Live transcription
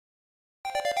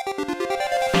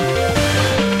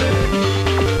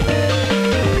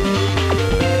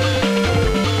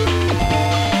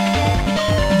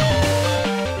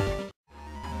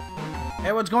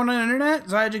Hey, what's going on, Internet?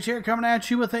 Xiagax here, coming at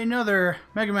you with another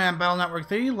Megaman Battle Network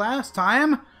 3. Last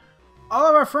time, all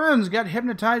of our friends got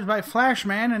hypnotized by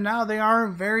Flashman, and now they are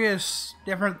various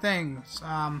different things.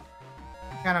 They're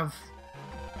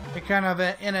kind of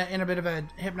in a bit of a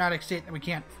hypnotic state that we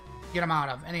can't get them out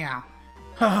of. Anyhow,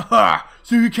 ha ha!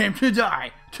 So you came to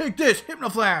die. Take this,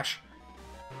 Hypnoflash.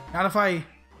 Not if I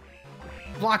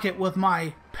block it with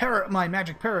my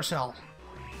magic parasol.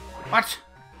 What?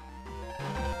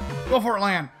 Go for it,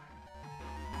 Lan.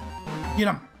 Get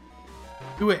him.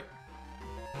 Do it.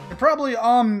 I probably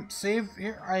save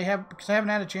here. Because I haven't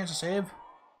had a chance to save.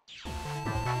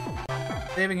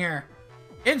 Saving here.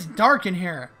 It's dark in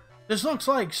here. This looks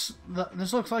like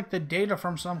the data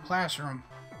from some classroom.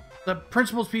 The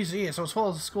principal's PC, so it's full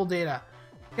of school data.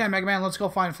 Yeah, Mega Man, let's go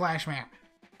find Flashman.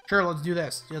 Sure, let's do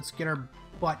this. Let's get our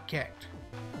butt kicked.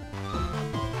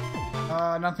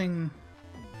 Nothing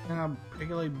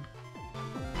particularly.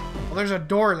 Well, there's a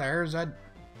door there. Is that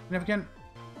significant?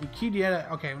 The key data.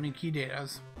 Okay, we need key data.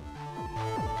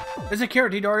 The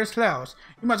security door is closed.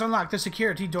 You must unlock the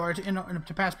security door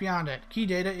to pass beyond it. Key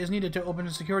data is needed to open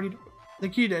the security door. The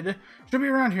key data should be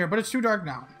around here, but it's too dark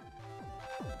now.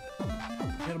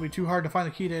 It'll be too hard to find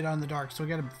the key data in the dark, so we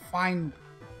gotta find...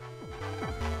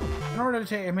 In order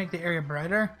to make the area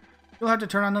brighter, you'll have to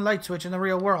turn on the light switch in the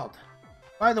real world.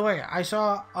 By the way, I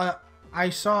saw a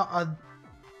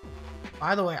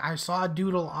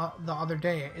doodle the other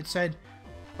day. It said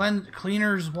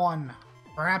Cleaners 1.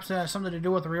 Perhaps it has something to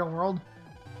do with the real world.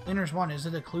 Cleaners 1, is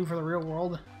it a clue for the real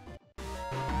world?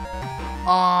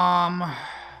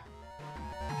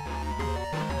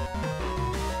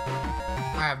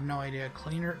 I have no idea.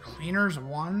 Cleaners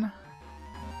 1?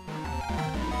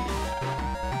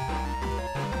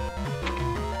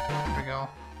 There we go.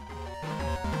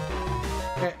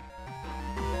 Okay.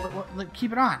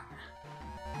 Keep it on.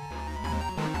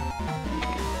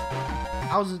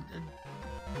 How's it?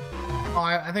 Oh,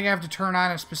 I think I have to turn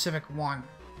on a specific one.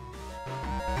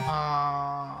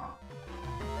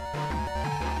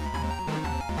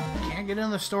 Can't get in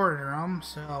the storage room,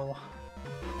 so...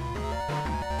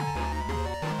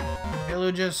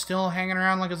 Just still hanging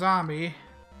around like a zombie.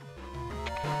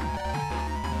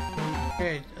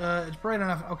 Okay, it's bright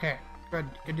enough. Okay,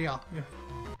 good deal.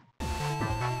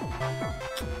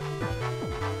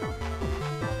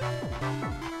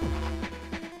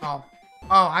 Oh,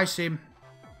 I see.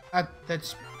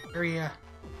 That's very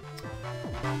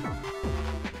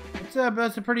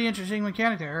that's a pretty interesting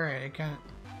mechanic there. All right, it kind of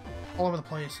all over the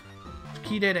place.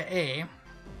 Key data A.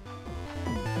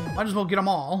 Might as well get them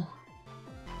all.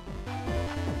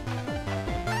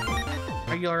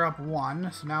 Regular up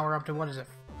 1, so now we're up to, what is it,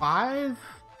 5?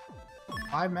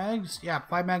 5 megs? Yeah,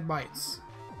 5 megabytes.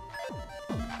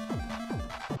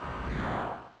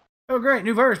 Oh great,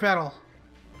 new virus battle!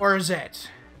 Or is it?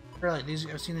 Really,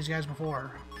 I've seen these guys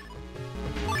before.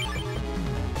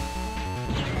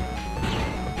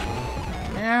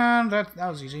 And that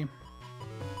was easy.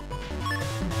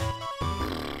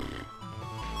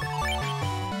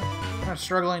 I'm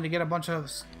struggling to get a bunch of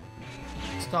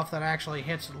stuff that actually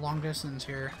hits long distance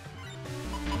here.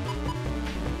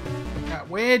 Got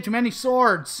way too many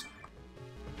swords.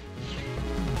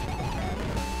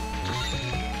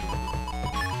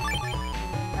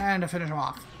 And to finish them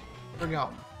off. Here we go.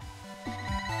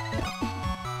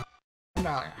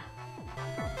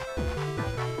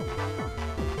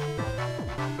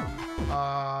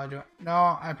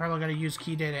 No, I probably gotta use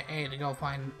key data A to go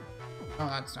find. No,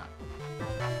 that's not.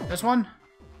 This one?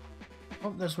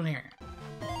 Oh, this one here.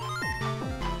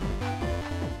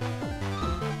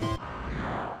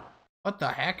 What the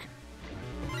heck?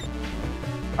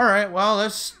 Alright, well,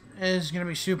 this is gonna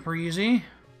be super easy.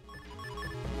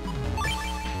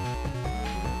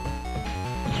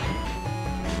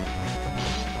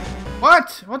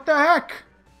 What? What the heck?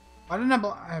 Why didn't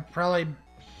I probably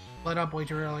lit up way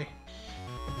too early.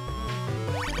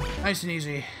 Nice and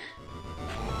easy.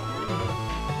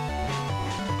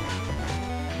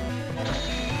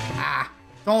 Ah,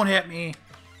 don't hit me.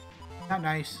 Not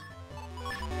nice.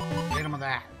 Hit him with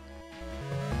that.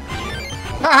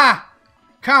 Haha!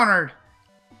 Countered!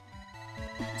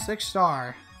 6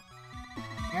 star.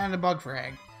 And a bug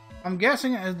frag. I'm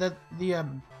guessing that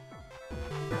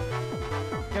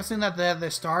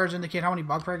the stars indicate how many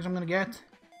bug frags I'm gonna get.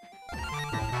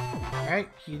 Alright,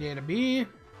 key data B.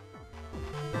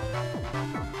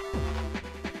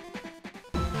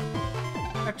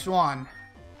 Next one.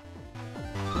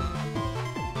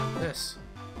 This.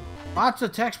 Lots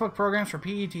of textbook programs for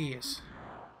PETs.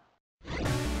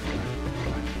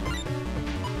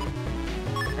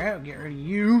 Alright, we'll get rid of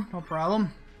you. No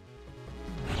problem.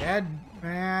 Dead.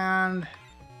 And...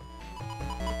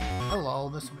 hello,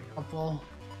 this will be helpful.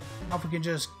 How if we can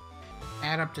just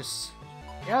add up to...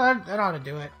 yeah, that ought to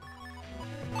do it.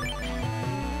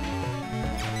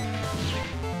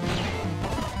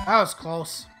 That was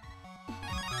close.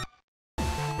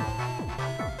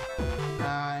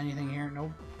 Anything here?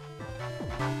 Nope.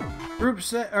 Group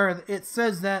set, or it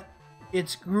says that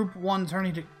it's group 1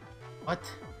 turning to... what?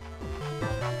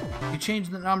 You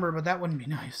changed the number, but that wouldn't be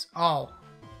nice. Oh.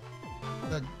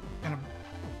 The kind of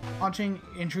launching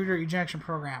intruder ejection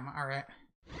program. Alright.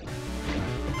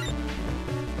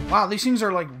 Wow, these things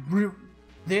are like...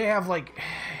 they have like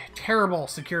terrible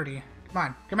security. Come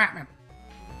on, come at me.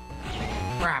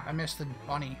 Crap, I missed the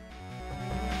bunny.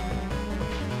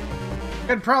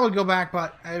 I'd probably go back,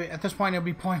 but at this point it'll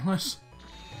be pointless.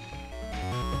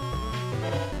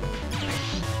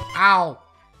 Ow!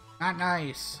 Not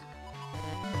nice.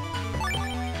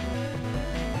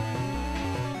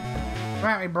 Come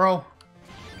at me, bro.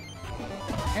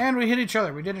 And we hit each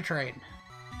other. We did a trade.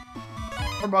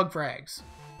 4 bug frags.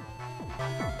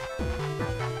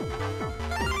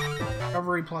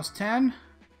 Recovery plus 10.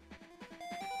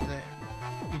 The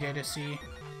data C.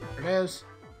 There it is.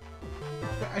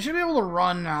 I should be able to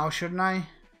run now, shouldn't I?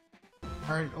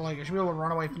 Or, like, I should be able to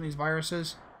run away from these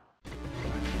viruses.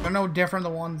 They're no different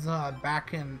than the ones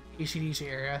back in ACDC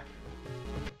area.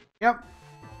 Yep.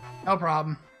 No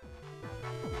problem.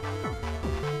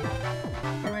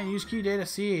 Alright, use key data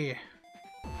C.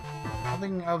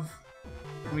 Nothing of...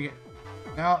 we get...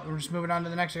 no, we're just moving on to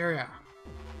the next area.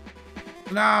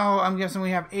 Now, I'm guessing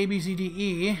we have A, B, C, D,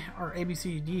 E. Or A, B,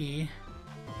 C, D.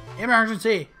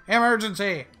 Emergency!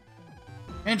 Emergency!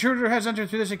 Intruder has entered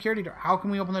through the security door. How can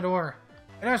we open the door?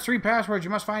 It has 3 passwords.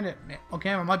 You must find it.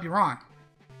 Okay, I might be wrong.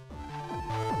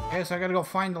 Okay, so I gotta go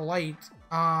find the light.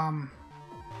 But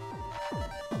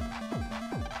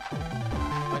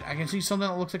I can see something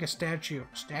that looks like a statue.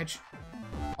 Statue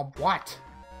of what?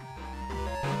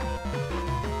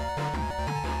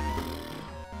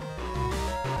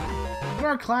 In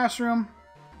our classroom.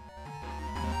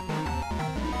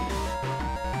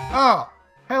 Oh!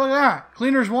 Hey, look at that!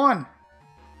 Cleaners 1!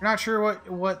 You're not sure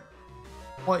what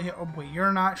oh, wait,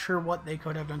 you're not sure what they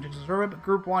could have done to deserve it, but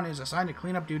Group 1 is assigned to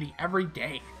cleanup duty every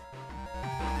day.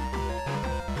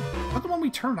 Is that the one we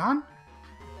turned on?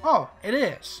 Oh, it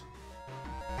is.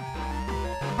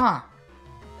 Huh.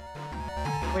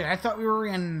 Wait, I thought we were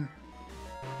in...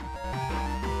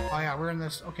 oh yeah, we're in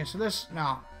this... okay, so this...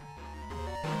 no.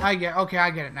 Okay,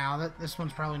 I get it now. This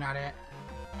one's probably not it.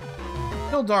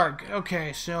 Still dark.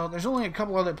 Okay, so there's only a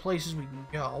couple other places we can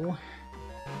go.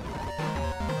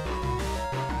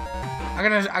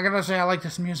 I gotta say, I like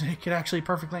this music. It actually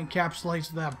perfectly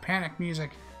encapsulates the panic music.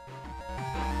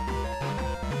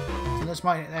 So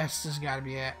that's just gotta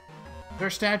be it. Is there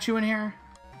a statue in here?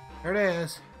 There it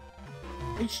is.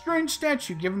 A strange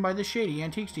statue given by the shady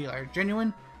antiques dealer.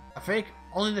 Genuine? A fake?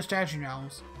 Only the statue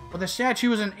knows. But the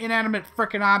statue is an inanimate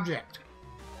frickin' object.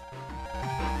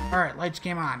 Alright, lights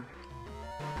came on.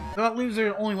 So that leaves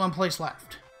there only one place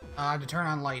left. To turn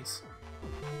on lights.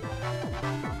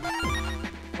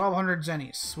 1,200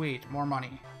 zennies. Sweet. More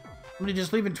money. Somebody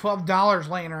just leaving $12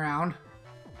 laying around.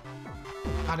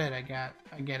 Not it, I get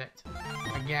it.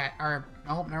 Or,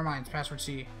 nope, never mind. It's password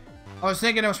C. I was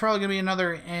thinking it was probably going to be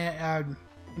another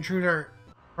intruder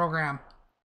program.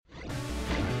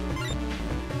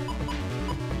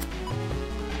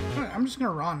 I'm just going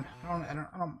to run. I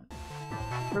don't...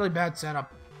 really bad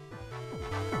setup.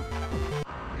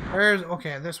 There's...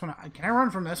 okay, this one... can I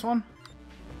run from this one?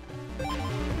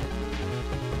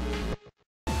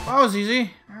 That was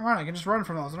easy. I can just run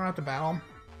from those. I don't have to battle them.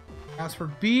 As for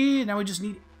B, now we just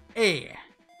need A.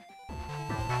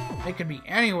 It could be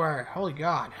anywhere. Holy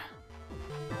God.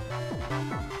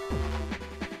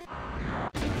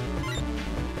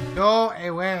 Go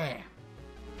away.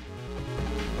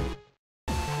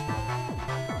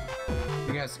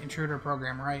 You guys, intruder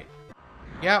program, right?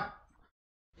 Yep.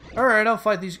 Alright, I'll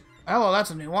fight these. Hello,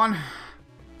 that's a new one.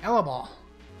 Hello ball.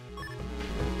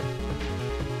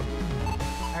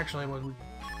 Actually, we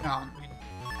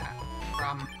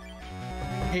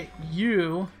hit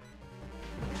you,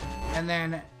 and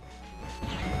then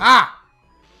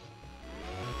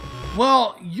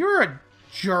well, you're a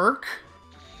jerk.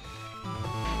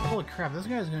 Holy crap, this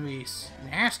guy's gonna be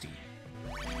nasty.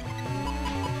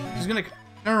 He's gonna...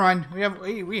 never mind.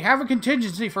 We have a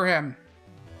contingency for him.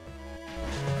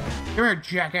 Come here,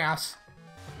 jackass.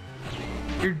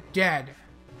 You're dead.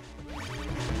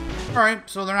 Alright,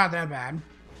 so they're not that bad.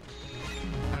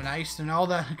 nice to know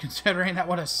that, considering that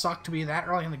would have sucked to be that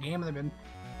early in the game and they've been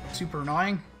super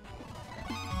annoying.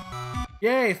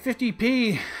 Yay,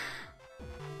 50p!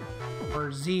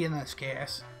 Or Z in this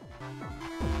case.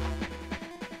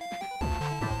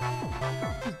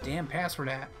 Where's this damn password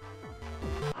at?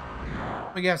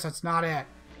 I guess that's not it.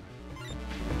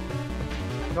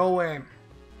 Go away.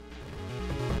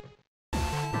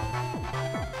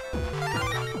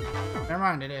 Never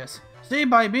mind, it is. See,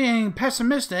 by being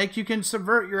pessimistic, you can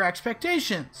subvert your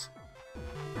expectations.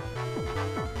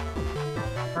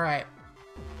 Alright.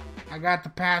 I got the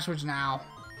passwords now.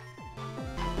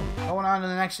 Going on to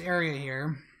the next area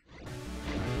here.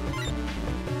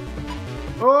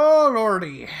 Oh,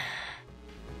 lordy.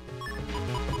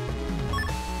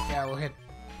 Yeah, we'll hit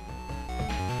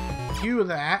Q of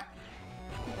that.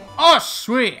 Oh,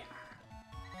 sweet!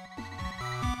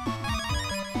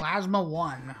 Plasma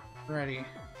 1. Ready.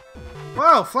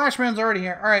 Whoa, Flashman's already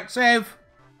here. Alright, save.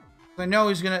 I know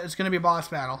it's gonna be a boss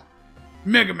battle.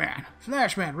 Megaman,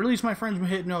 Flashman, release my friends from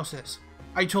hypnosis.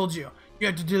 I told you, you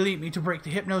had to delete me to break the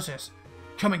hypnosis.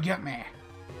 Come and get me.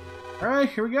 Alright,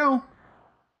 here we go.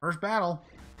 First battle.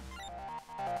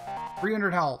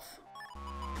 300 health.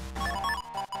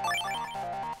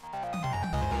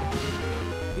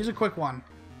 He's a quick one.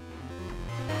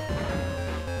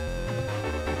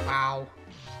 Wow.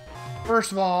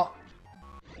 First of all,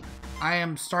 I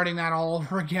am starting that all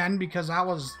over again because that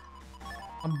was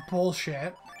some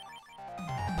bullshit.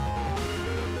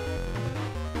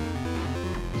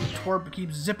 Twerp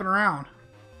keeps zipping around.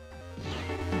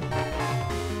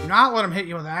 Do not let him hit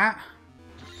you with that.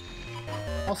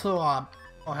 Also, oh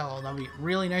hello, that'd be a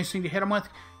really nice thing to hit him with.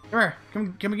 Come here,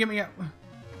 come get me.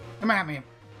 Come at me.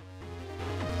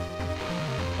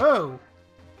 Oh,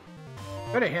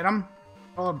 could have hit him.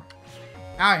 Oh,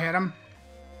 now I hit him.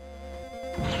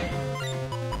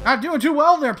 Not doing too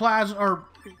well there,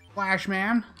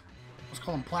 Flashman. Let's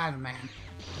call him Plasma Man.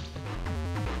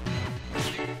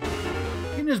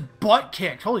 Getting his butt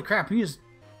kicked. Holy crap, he is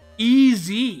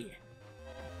easy.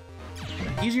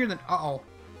 Easier than ow.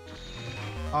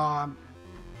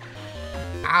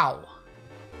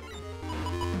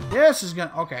 This is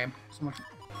gonna so much.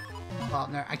 Well,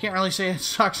 no, I can't really say it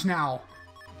sucks now.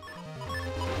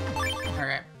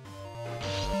 Alright.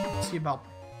 Let's see about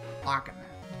blocking that.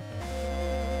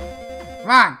 Come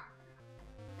on!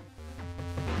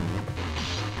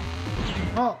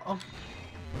 Oh, okay.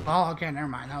 Oh, okay, never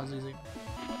mind. That was easy.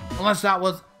 Unless that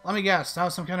was, let me guess, that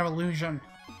was some kind of illusion.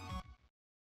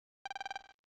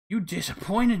 You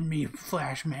disappointed me,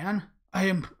 Flashman. I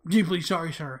am deeply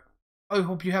sorry, sir. I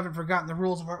hope you haven't forgotten the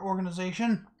rules of our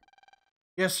organization.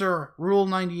 Yes, sir. Rule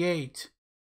 98.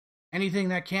 Anything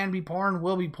that can be porn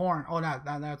will be porn. Oh,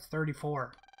 that's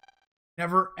 34.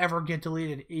 Never, ever get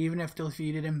deleted, even if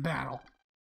defeated in battle.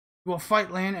 You will fight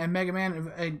Lan and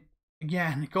Megaman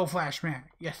again. Go, Flashman.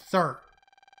 Yes, sir.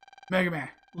 Megaman,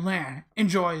 Lan,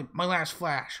 enjoy my last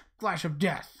flash. Flash of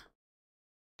death.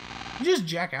 Just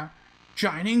jack out.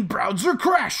 Shining Browser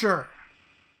Crasher!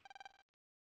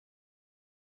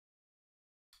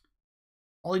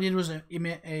 All he did was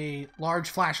emit a large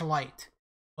flash of light.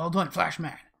 Well done,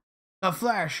 Flashman. The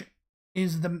Flash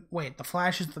is the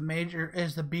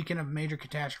beacon of major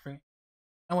catastrophe.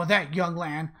 And with that, young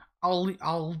Lan,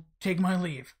 I'll take my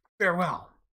leave. Farewell.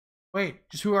 Wait,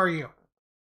 just who are you?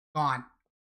 Gone.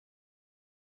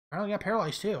 Apparently got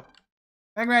paralyzed too.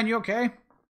 Megaman, you okay?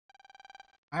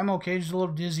 I'm okay, just a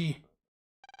little dizzy.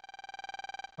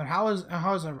 But how is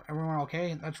everyone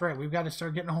okay? That's right, we've got to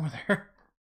start getting over there.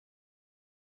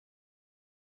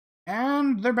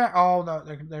 And they're back. Oh,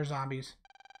 they're zombies.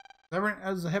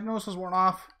 As the hypnosis worn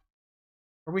off,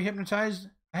 were we hypnotized?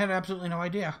 I had absolutely no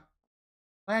idea.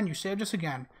 Lan, you saved us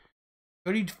again.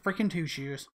 Goody freaking two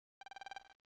shoes.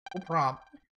 No problem.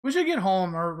 We should get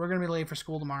home, or we're gonna be late for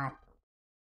school tomorrow.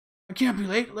 I can't be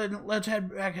late. Let's head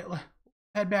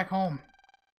back home.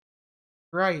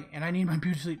 Right, and I need my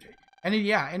beauty sleep.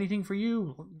 Yeah, anything for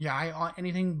you? Yeah,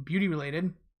 anything beauty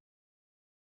related.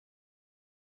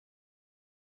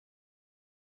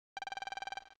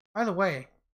 By the way,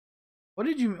 what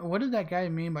did that guy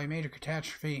mean by major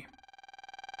catastrophe?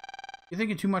 You're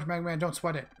thinking too much, Megaman. Don't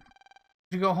sweat it.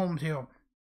 You should go home too.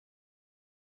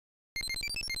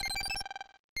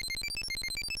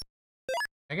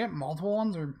 I get multiple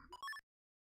ones, or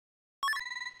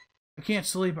I can't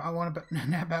sleep. I want to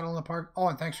nap battle in the park. Oh,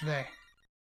 and thanks for today.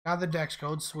 Got the dex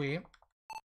code, sweet.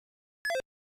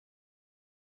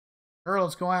 Sure,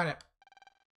 let's go at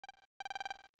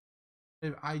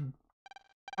it. I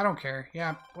don't care.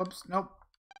 Yeah, whoops, nope.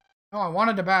 No, I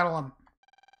wanted to battle him.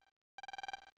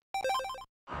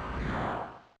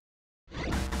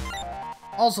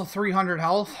 Also 300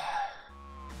 health.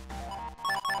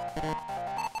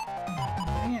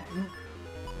 Dang it.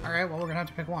 Alright, well, we're gonna have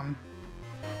to pick one.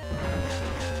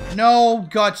 No,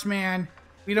 Guts, man.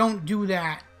 We don't do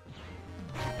that.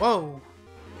 Whoa.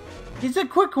 It's a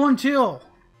quick one, too.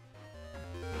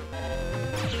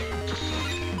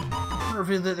 I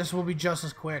wonder if this will be just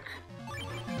as quick.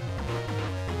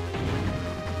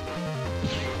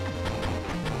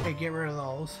 Okay, get rid of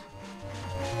those.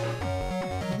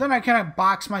 But then I kind of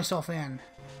box myself in.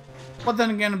 But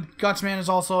then again, Gutsman is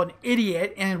also an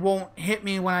idiot and won't hit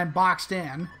me when I'm boxed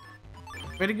in.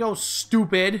 Way to go,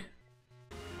 stupid.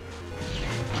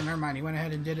 Oh, never mind. He went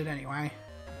ahead and did it anyway.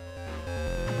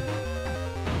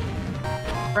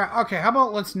 Right, okay, how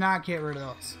about let's not get rid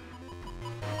of those.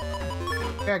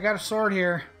 Okay, I got a sword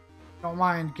here. Don't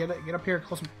mind. Get up here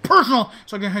close and personal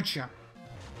so I can hit you.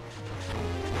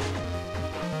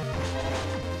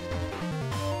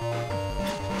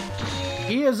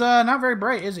 He is not very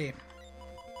bright, is he?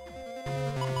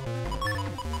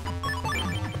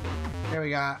 There we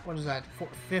got, what is that?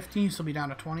 15, so be down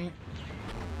to 20.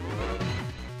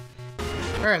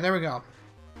 Alright, there we go.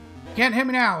 Can't hit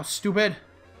me now, stupid.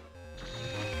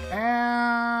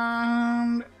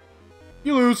 And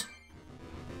you lose.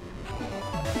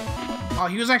 Oh,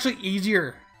 he was actually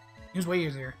easier. He was way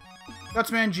easier.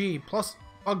 Gutsman G plus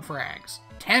bug frags.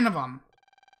 10 of them.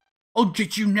 I'll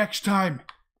get you next time.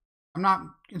 I'm not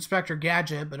Inspector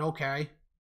Gadget, but okay.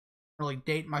 Really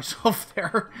date myself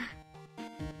there.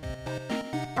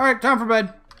 Alright, time for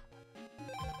bed.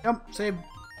 Yep, save.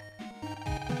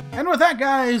 And with that,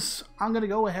 guys, I'm gonna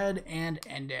go ahead and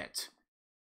end it.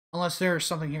 Unless there's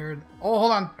something here. Oh,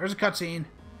 hold on. There's a cutscene.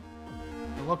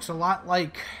 It looks a lot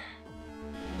like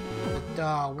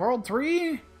World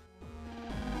 3?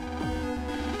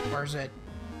 Where's it?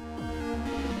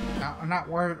 No, not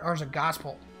where. There's a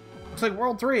gospel. Looks like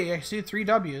World 3. I see 3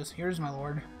 W's. Here's my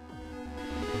lord.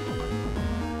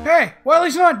 Hey, well,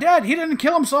 he's not dead. He didn't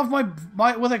kill himself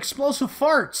with explosive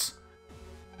farts.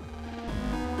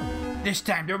 This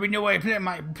time, there'll be no way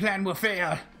my plan will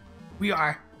fail. We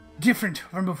are different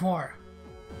from before.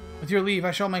 With your leave,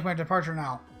 I shall make my departure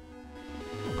now.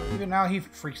 Even now, he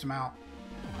freaks him out.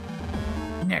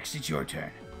 Next, it's your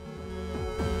turn.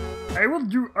 I will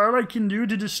do all I can do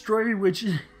to destroy what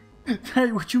you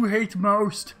hate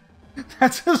most.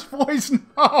 That's his voice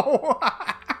now.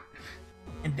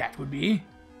 And that would be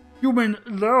human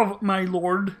love, my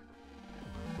lord.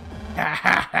 Ha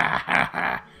ha ha ha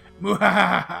ha.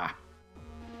 Muhahaha.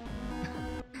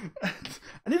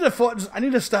 I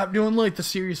need to stop doing like the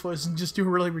serious voices and just do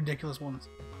really ridiculous ones.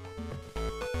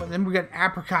 But then we got an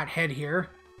apricot head here.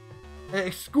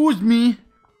 Excuse me.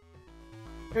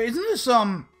 Isn't this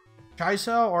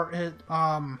Chaisa or his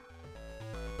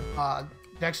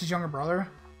Dex's younger brother?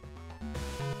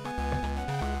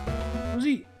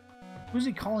 Who's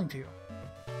he calling to?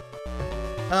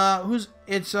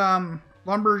 It's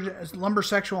lumber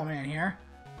sexual man here.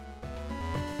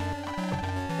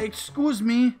 Excuse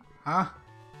me, huh?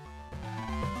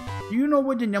 Do you know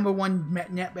what the #1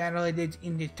 net battle is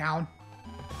in this town?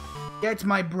 That's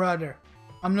my brother.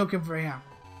 I'm looking for him.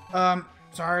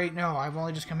 Sorry, no, I've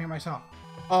only just come here myself.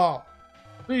 Oh,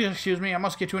 please excuse me, I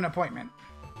must get to an appointment.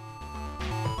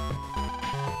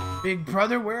 Big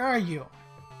brother, where are you?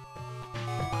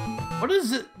 What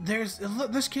is it?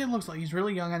 This kid looks like he's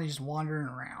really young and he's just wandering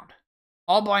around.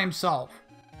 All by himself.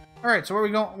 Alright, so where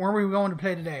are we going to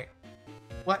play today?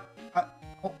 What?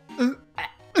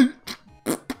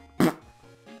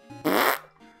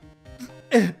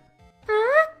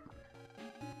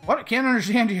 What? I can't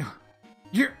understand you.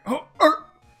 You're...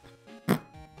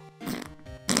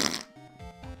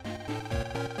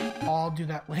 I'll do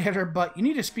that later, but you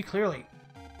need to speak clearly.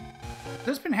 Has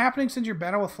this been happening since your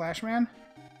battle with Flashman?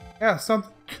 Yeah,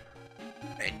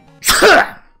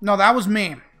 No, that was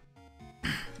me.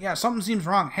 Yeah, something seems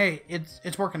wrong. Hey,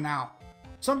 it's working now.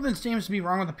 Something seems to be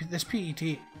wrong with this PET.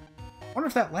 I wonder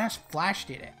if that last Flash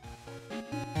did it.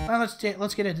 Well, let's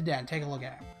get it to Dad and take a look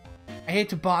at it. I hate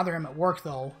to bother him at work,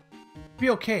 though. Be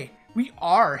okay. We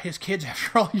are his kids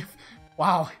after all.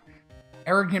 Wow.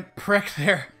 Arrogant prick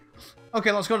there.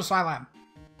 Okay, let's go to Silab.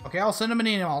 Okay, I'll send him an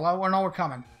email. I'll let him know we're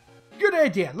coming. Good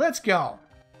idea. Let's go.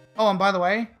 Oh, and by the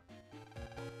way,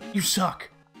 you suck.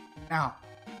 Now,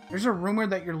 there's a rumor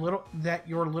that your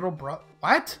little bro...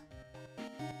 What?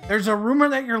 There's a rumor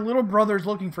that your little brother's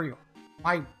looking for you.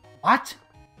 What?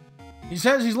 He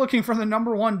says he's looking for the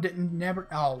 #1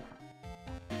 Oh.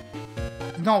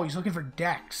 No, he's looking for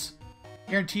Dex.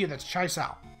 Guarantee you that's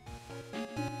Chaisao.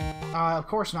 Of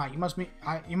course not. You must...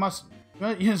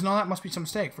 No, that must be some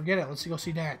mistake. Forget it. Let's go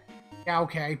see Dad. Yeah,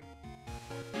 okay.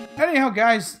 Anyhow,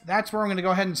 guys, that's where I'm going to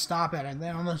go ahead and stop at it. And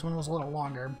then this one was a little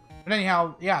longer. But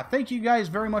anyhow, yeah, thank you guys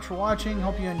very much for watching.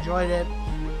 Hope you enjoyed it.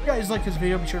 If you guys like this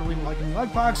video, be sure to leave a like in the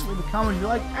like box, leave a comment if you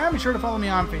like, and be sure to follow me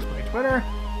on Facebook and Twitter,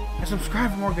 and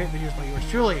subscribe for more great videos by yours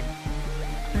truly.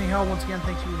 Anyhow, once again,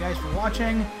 thank you guys for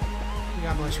watching.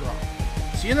 God bless you all.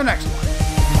 See you in the next one.